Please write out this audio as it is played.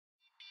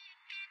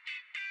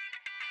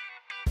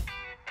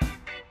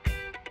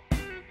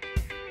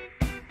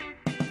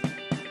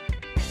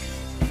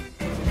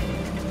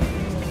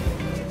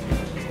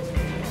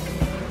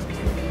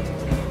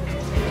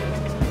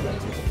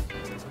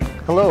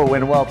Hello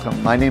and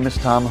welcome. My name is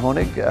Tom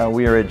Hoenig.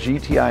 We are at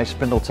GTI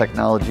Spindle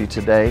Technology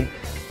today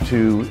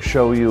to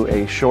show you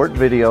a short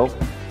video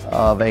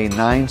of a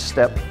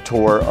 9-step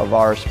tour of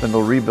our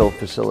spindle rebuild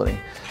facility.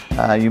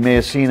 You may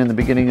have seen in the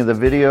beginning of the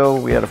video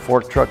we had a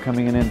fork truck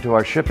coming into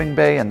our shipping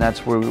bay, and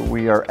that's where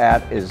we are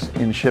at, is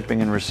in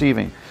shipping and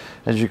receiving.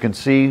 As you can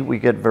see, we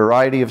get a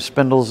variety of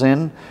spindles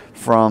in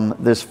from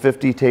this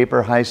 50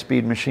 taper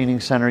high-speed machining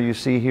center you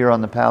see here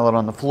on the pallet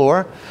on the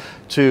floor,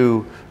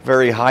 to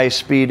very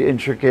high-speed,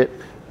 intricate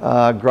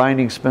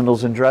grinding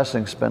spindles and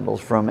dressing spindles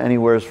from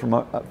anywhere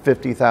from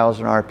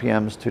 50,000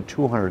 RPMs to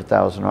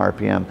 200,000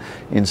 RPM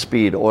in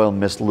speed, oil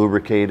mist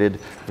lubricated,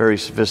 very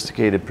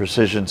sophisticated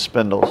precision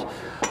spindles.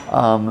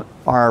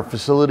 Our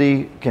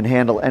facility can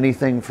handle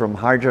anything from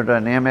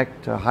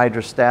hydrodynamic to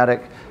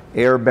hydrostatic,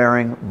 air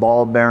bearing,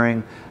 ball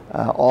bearing,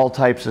 all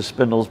types of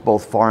spindles,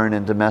 both foreign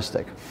and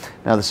domestic.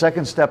 Now, the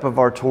second step of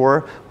our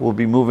tour, we'll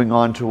be moving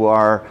on to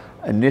our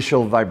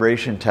initial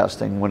vibration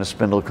testing when a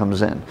spindle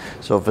comes in.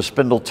 So if a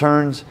spindle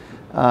turns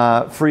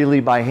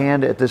freely by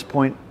hand at this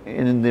point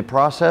in the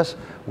process,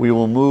 we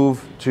will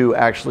move to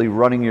actually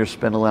running your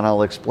spindle, and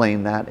I'll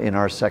explain that in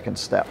our second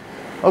step.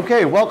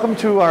 Okay, welcome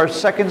to our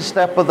second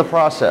step of the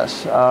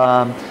process.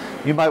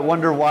 You might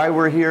wonder why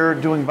we're here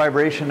doing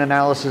vibration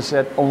analysis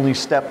at only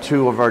step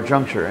 2 of our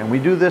juncture, and we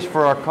do this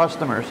for our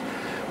customers.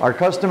 Our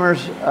customers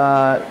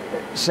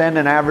send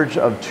an average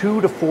of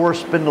 2 to 4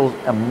 spindles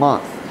a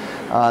month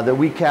that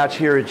we catch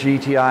here at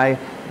GTI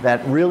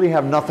that really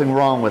have nothing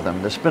wrong with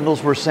them. The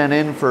spindles were sent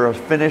in for a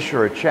finish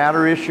or a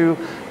chatter issue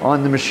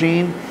on the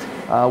machine.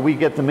 We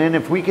get them in.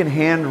 If we can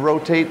hand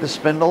rotate the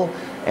spindle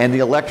and the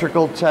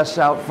electrical tests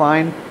out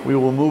fine, we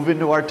will move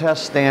into our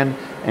test stand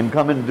and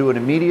come in and do an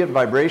immediate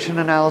vibration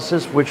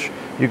analysis, which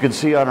you can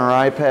see on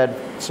our iPad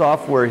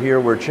software here.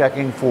 We're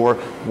checking for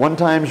 1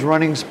 times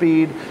running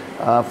speed.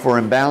 For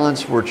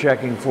imbalance, we're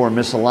checking for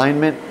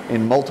misalignment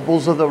in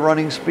multiples of the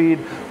running speed,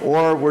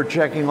 or we're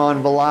checking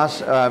on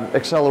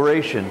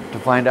acceleration to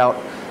find out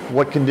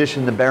what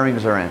condition the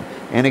bearings are in.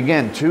 And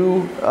again,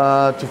 2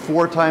 to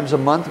 4 times a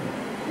month,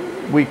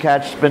 we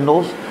catch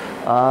spindles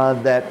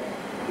that,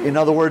 in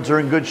other words,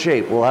 are in good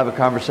shape. We'll have a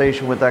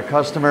conversation with that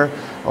customer.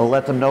 I'll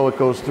let them know it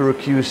goes through a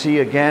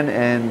QC again,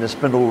 and the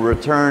spindle will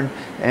return,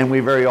 and we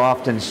very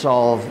often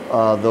solve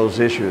those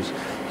issues.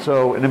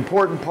 So an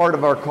important part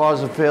of our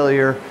cause of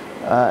failure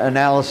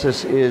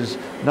analysis is,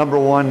 number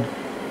 1,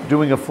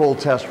 doing a full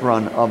test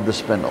run of the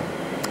spindle.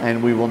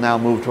 And we will now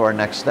move to our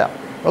next step.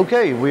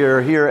 Okay, we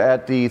are here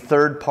at the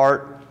third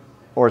part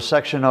or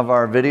section of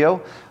our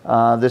video.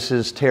 This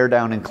is tear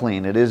down and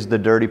clean. It is the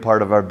dirty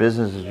part of our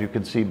business. As you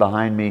can see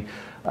behind me,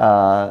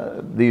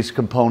 these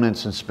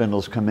components and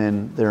spindles come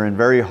in. They're in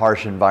very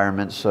harsh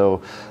environments,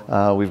 so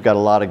we've got a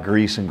lot of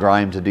grease and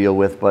grime to deal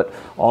with, but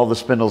all the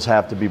spindles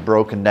have to be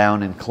broken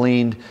down and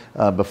cleaned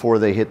before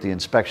they hit the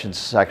inspection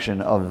section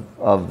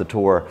of the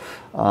tour.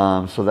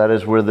 So that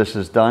is where this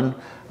is done.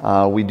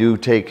 We do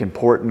take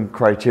important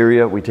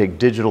criteria. We take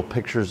digital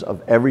pictures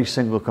of every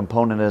single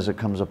component as it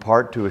comes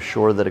apart to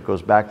assure that it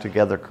goes back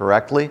together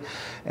correctly,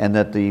 and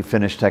that the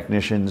finished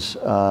technicians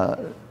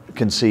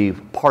can see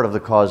part of the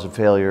cause of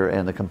failure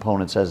and the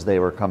components as they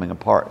were coming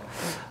apart.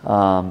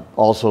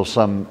 Also,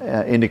 some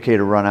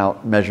indicator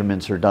run-out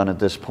measurements are done at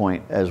this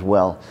point as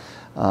well.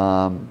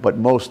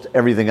 But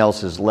everything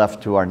else is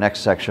left to our next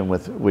section,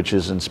 which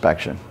is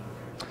inspection.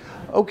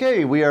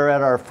 Okay, we are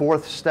at our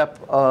 4th step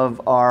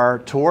of our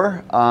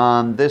tour.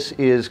 This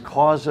is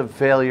cause of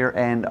failure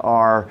and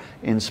our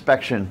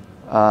inspection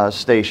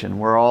station,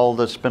 where all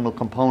the spindle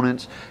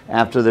components,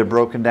 after they're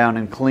broken down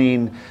and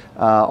cleaned,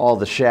 all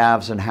the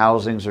shafts and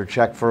housings are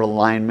checked for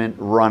alignment,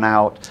 run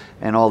out,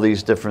 and all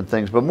these different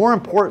things. But more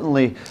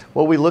importantly,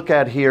 what we look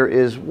at here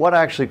is what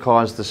actually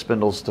caused the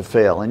spindles to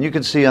fail. And you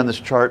can see on this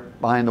chart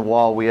behind the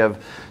wall, we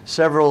have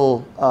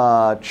several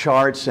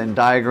charts and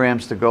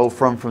diagrams to go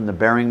from the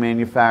bearing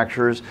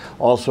manufacturers,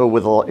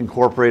 also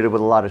incorporated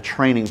with a lot of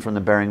training from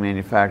the bearing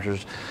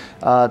manufacturers,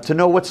 to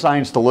know what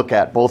signs to look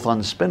at, both on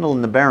the spindle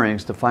and the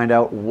bearings, to find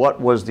out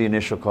what was the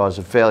initial cause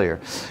of failure.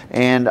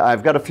 And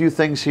I've got a few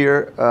things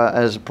here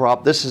as a prop.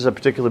 This is a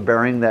particular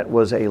bearing that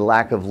was a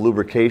lack of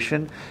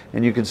lubrication,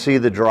 and you can see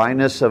the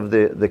dryness of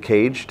the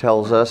cage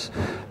tells us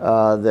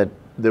that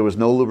there was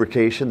no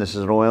lubrication. This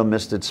is an oil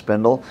misted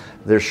spindle.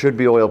 There should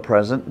be oil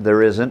present.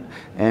 There isn't.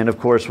 And of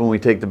course, when we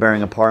take the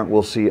bearing apart,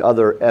 we'll see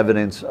other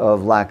evidence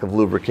of lack of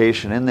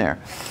lubrication in there.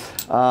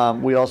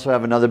 We also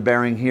have another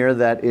bearing here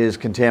that is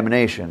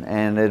contamination,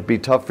 and it'd be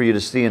tough for you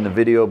to see in the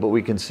video, but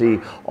we can see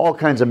all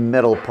kinds of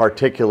metal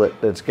particulate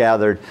that's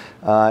gathered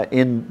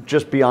in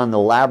just beyond the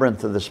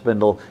labyrinth of the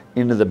spindle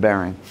into the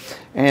bearing.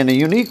 And a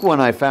unique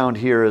one I found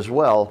here as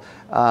well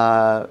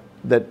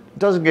that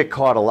doesn't get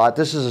caught a lot.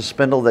 This is a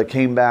spindle that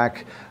came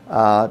back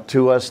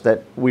to us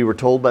that we were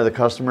told by the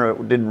customer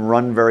it didn't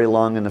run very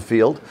long in the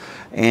field.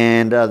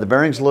 And the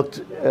bearings looked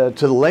to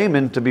the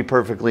layman to be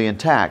perfectly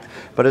intact.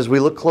 But as we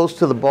look close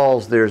to the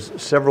balls,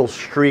 there's several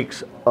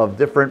streaks of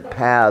different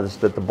paths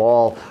that the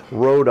ball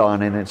rode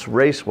on in its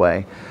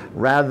raceway,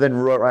 rather than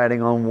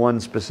riding on one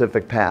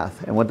specific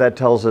path. And what that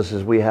tells us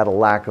is we had a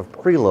lack of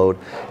preload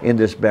in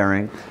this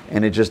bearing,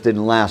 and it just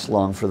didn't last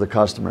long for the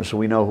customer. So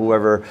we know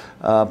whoever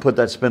put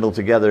that spindle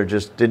together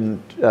just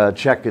didn't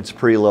check its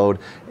preload,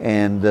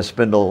 and the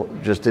spindle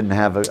just didn't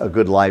have a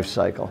good life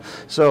cycle.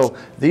 So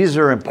these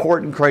are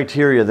important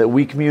criteria that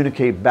we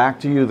communicate back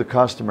to you, the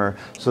customer,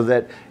 so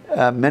that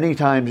many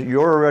times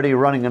you're already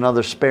running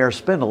another spare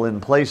spindle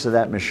in place of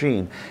that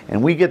machine.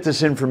 And we get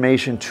this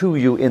information to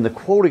you in the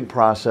quoting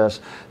process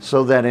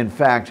so that in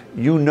fact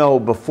you know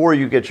before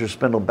you get your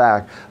spindle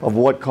back of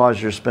what caused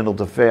your spindle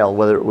to fail,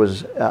 whether it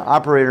was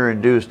operator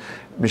induced,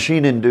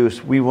 machine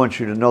induced. We want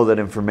you to know that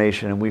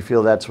information, and we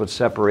feel that's what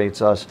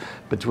separates us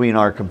between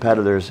our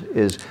competitors,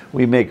 is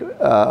we make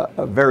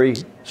a very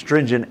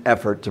stringent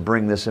effort to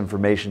bring this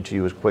information to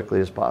you as quickly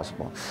as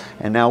possible.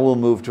 And now we'll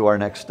move to our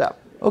next step.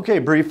 Okay,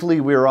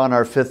 briefly, we're on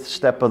our 5th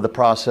step of the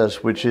process,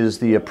 which is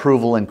the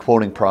approval and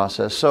quoting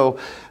process. So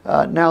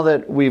now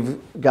that we've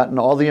gotten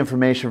all the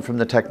information from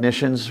the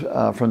technicians,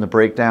 from the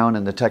breakdown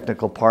and the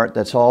technical part,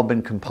 that's all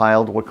been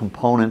compiled, what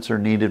components are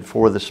needed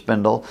for the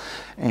spindle,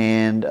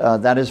 and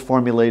that is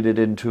formulated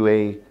into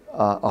a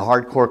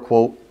hardcore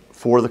quote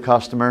for the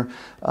customer,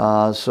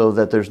 so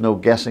that there's no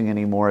guessing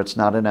anymore. It's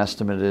not an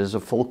estimate, it is a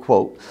full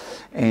quote.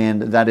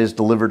 And that is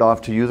delivered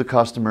off to you, the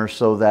customer,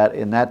 so that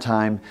in that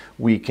time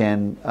we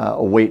can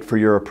await for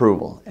your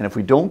approval. And if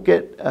we don't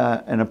get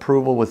an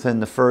approval within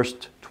the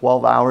first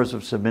 12 hours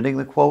of submitting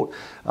the quote,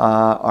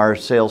 our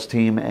sales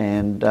team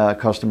and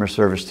customer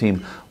service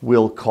team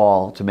will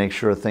call to make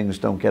sure things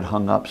don't get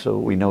hung up, so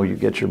we know you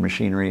get your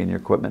machinery and your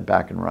equipment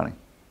back and running.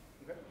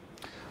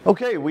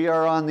 Okay, we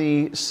are on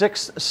the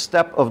 6th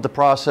step of the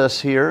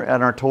process here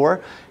at our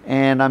tour,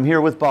 and I'm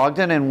here with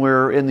Bogdan, and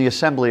we're in the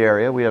assembly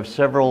area. We have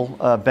several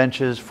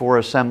benches for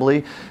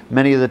assembly.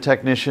 Many of the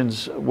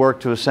technicians work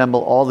to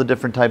assemble all the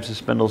different types of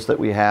spindles that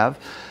we have.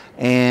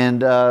 And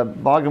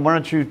Bogdan, why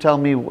don't you tell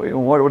me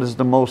what is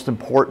the most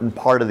important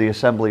part of the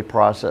assembly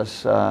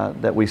process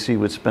that we see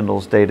with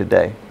spindles day to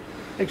day?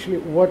 Actually,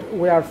 what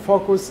we are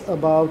focused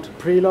about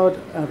preload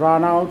and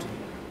run out.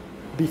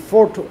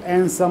 Before to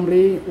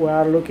assembly, we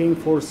are looking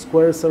for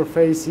square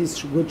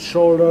surfaces, good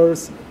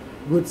shoulders,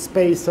 good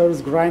spacers,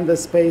 grinder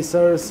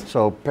spacers.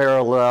 So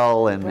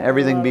parallel and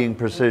everything being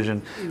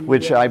precision,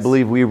 which yes. I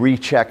believe we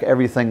recheck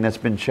everything that's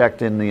been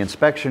checked in the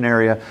inspection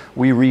area.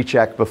 We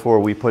recheck before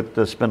we put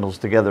the spindles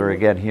together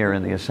again here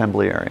in the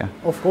assembly area.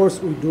 Of course,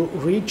 we do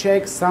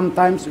recheck.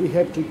 Sometimes we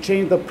have to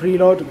change the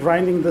preload,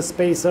 grinding the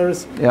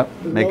spacers. Yep,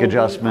 make loading,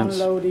 adjustments.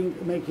 Unloading,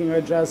 making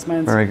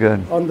adjustments. Very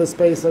good. On the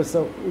spacers.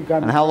 So we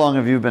got. And how long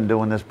have you been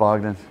doing this,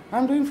 Bogdan?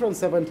 I'm doing from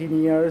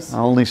 17 years.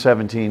 Only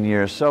 17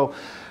 years. So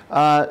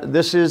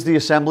this is the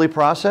assembly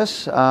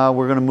process.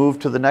 We're going to move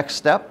to the next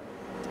step.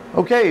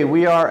 Okay,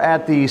 we are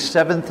at the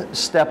 7th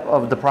step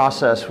of the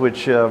process,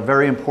 which is a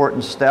very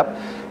important step,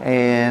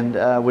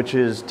 and which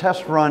is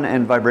test run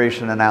and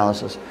vibration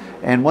analysis.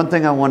 And one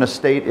thing I want to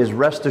state is,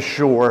 rest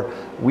assured,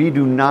 we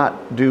do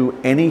not do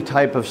any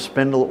type of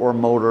spindle or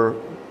motor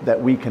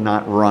that we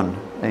cannot run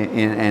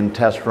and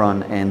test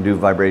run and do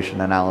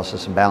vibration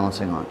analysis and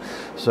balancing on.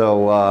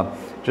 So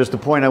just a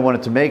point I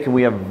wanted to make, and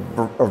we have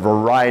a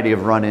variety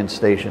of run-in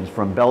stations,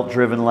 from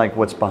belt-driven like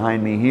what's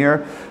behind me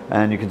here,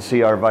 and you can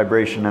see our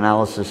vibration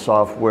analysis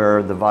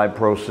software, the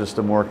VibePro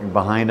system working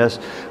behind us.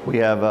 We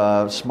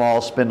have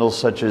small spindles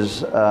such as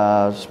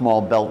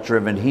small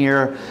belt-driven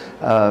here,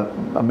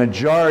 a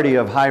majority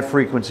of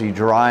high-frequency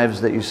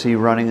drives that you see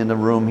running in the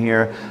room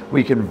here.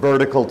 We can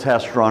vertical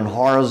test run,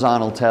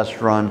 horizontal test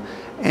run,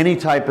 any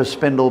type of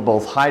spindle,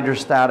 both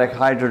hydrostatic,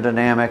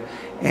 hydrodynamic,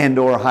 and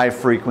or high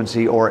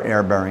frequency or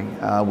air bearing.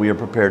 We are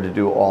prepared to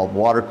do all,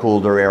 water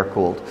cooled or air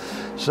cooled.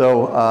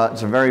 So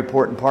it's a very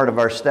important part of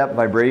our step.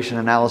 Vibration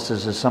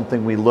analysis is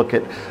something we look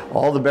at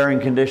all the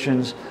bearing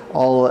conditions,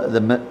 all the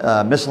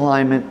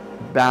misalignment,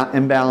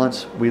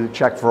 imbalance. We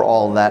check for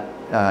all of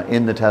that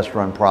in the test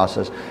run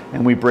process,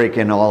 and we break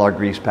in all our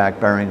grease pack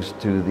bearings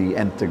to the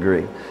nth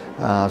degree.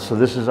 So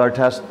this is our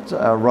test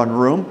run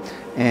room,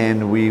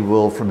 and we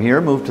will from here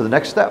move to the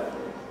next step.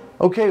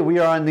 Okay, we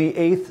are on the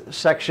 8th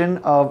section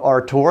of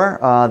our tour.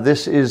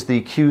 This is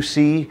the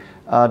QC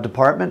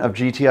department of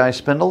GTI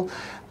Spindle.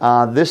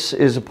 This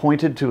is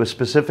appointed to a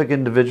specific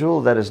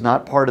individual that is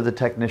not part of the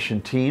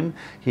technician team.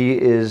 He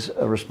is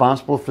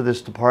responsible for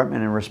this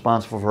department and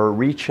responsible for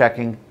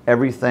rechecking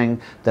everything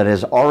that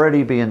has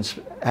already been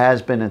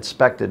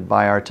inspected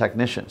by our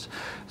technicians.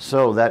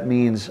 So that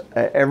means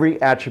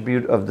every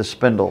attribute of the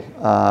spindle.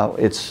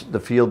 It's the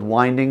field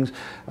windings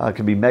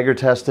can be Megger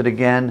tested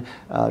again,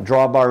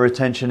 drawbar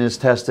retention is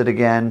tested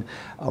again,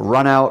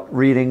 run out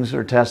readings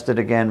are tested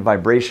again,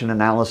 vibration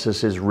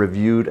analysis is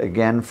reviewed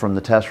again from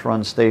the test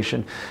run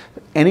station.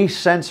 Any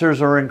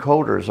sensors or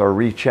encoders are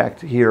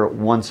rechecked here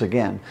once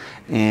again,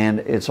 and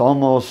it's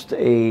almost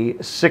a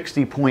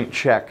 60-point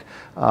check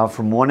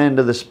from one end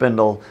of the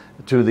spindle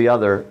to the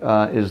other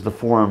is the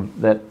form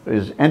that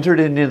is entered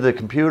into the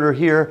computer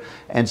here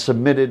and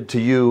submitted to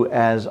you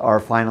as our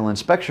final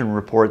inspection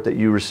report that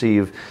you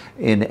receive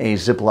in a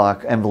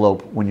Ziploc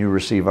envelope when you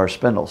receive our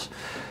spindles.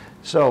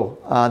 So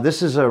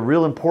this is a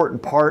real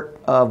important part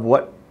of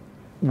what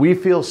we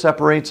feel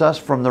separates us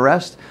from the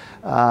rest.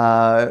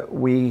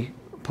 We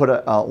put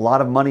a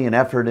lot of money and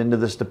effort into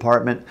this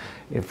department.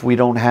 If we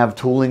don't have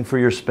tooling for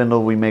your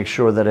spindle, we make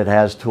sure that it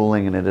has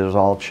tooling and it is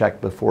all checked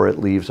before it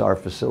leaves our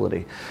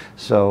facility.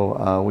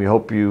 So we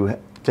hope you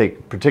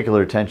take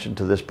particular attention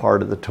to this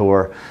part of the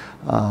tour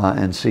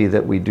and see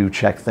that we do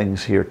check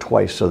things here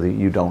twice so that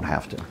you don't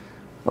have to.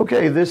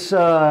 Okay, this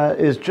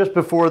is just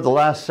before the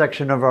last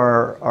section of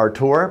our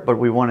tour, but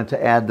we wanted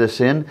to add this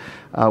in.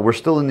 We're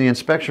still in the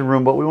inspection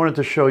room, but we wanted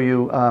to show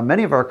you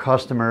many of our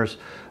customers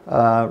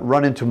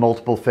run into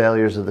multiple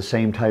failures of the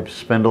same type of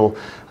spindle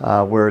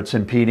where it's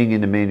impeding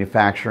into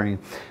manufacturing.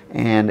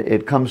 And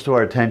it comes to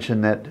our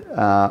attention that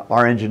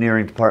our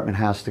engineering department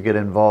has to get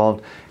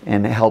involved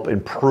and help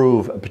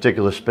improve a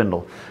particular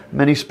spindle.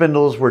 Many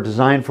spindles were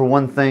designed for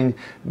one thing,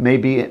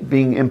 maybe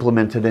being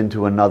implemented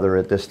into another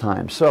at this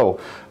time. So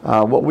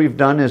what we've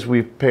done is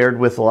we've paired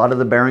with a lot of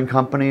the bearing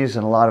companies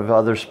and a lot of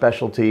other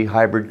specialty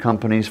hybrid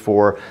companies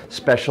for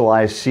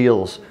specialized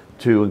seals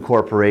to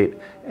incorporate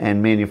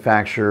and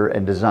manufacture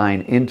and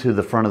design into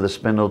the front of the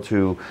spindle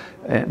to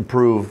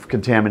improve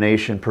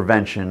contamination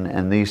prevention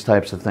and these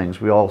types of things.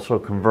 We also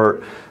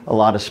convert a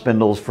lot of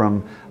spindles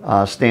from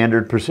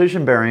standard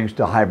precision bearings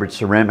to hybrid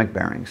ceramic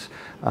bearings,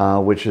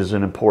 which is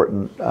an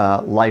important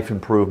life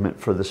improvement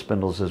for the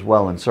spindles as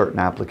well in certain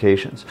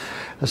applications.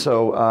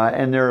 So,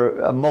 and there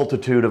are a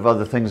multitude of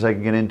other things I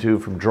can get into,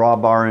 from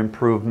drawbar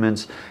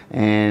improvements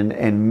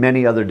and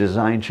many other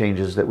design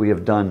changes that we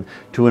have done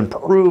to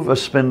improve a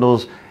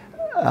spindle's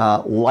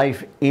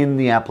life in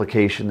the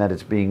application that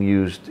it's being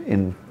used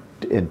in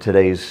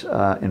today's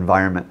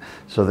environment,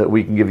 so that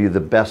we can give you the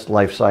best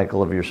life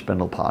cycle of your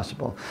spindle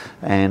possible.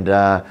 And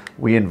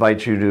we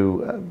invite you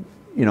to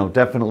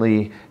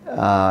definitely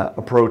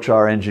approach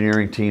our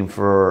engineering team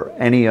for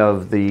any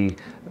of the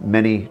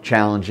many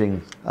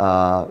challenging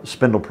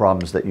spindle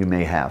problems that you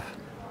may have.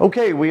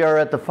 Okay, we are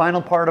at the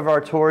final part of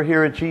our tour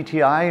here at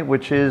GTI,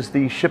 which is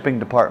the shipping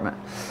department.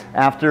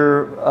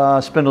 After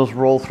spindles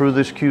roll through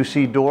this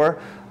QC door,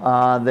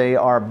 they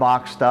are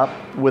boxed up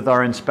with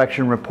our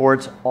inspection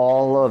reports.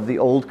 All of the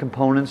old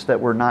components that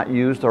were not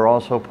used are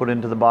also put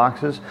into the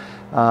boxes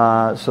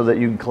so that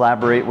you can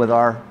collaborate with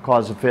our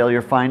cause of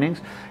failure findings.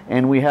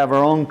 And we have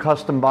our own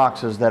custom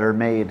boxes that are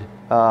made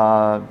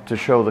to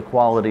show the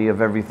quality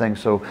of everything.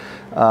 So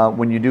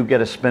when you do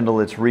get a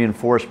spindle, it's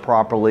reinforced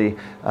properly.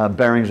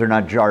 Bearings are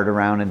not jarred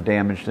around and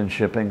damaged in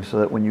shipping, so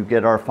that when you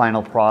get our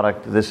final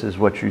product, this is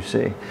what you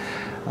see.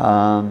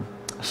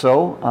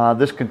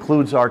 This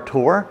concludes our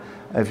tour.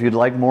 If you'd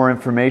like more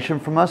information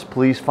from us,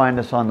 please find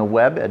us on the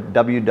web at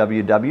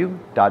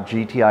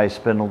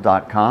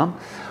www.gtispindle.com,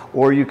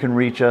 or you can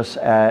reach us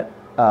at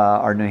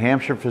our New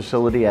Hampshire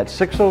facility at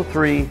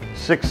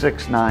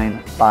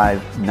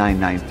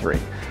 603-669-5993.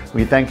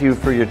 We thank you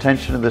for your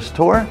attention to this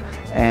tour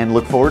and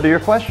look forward to your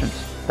questions.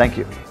 Thank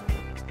you.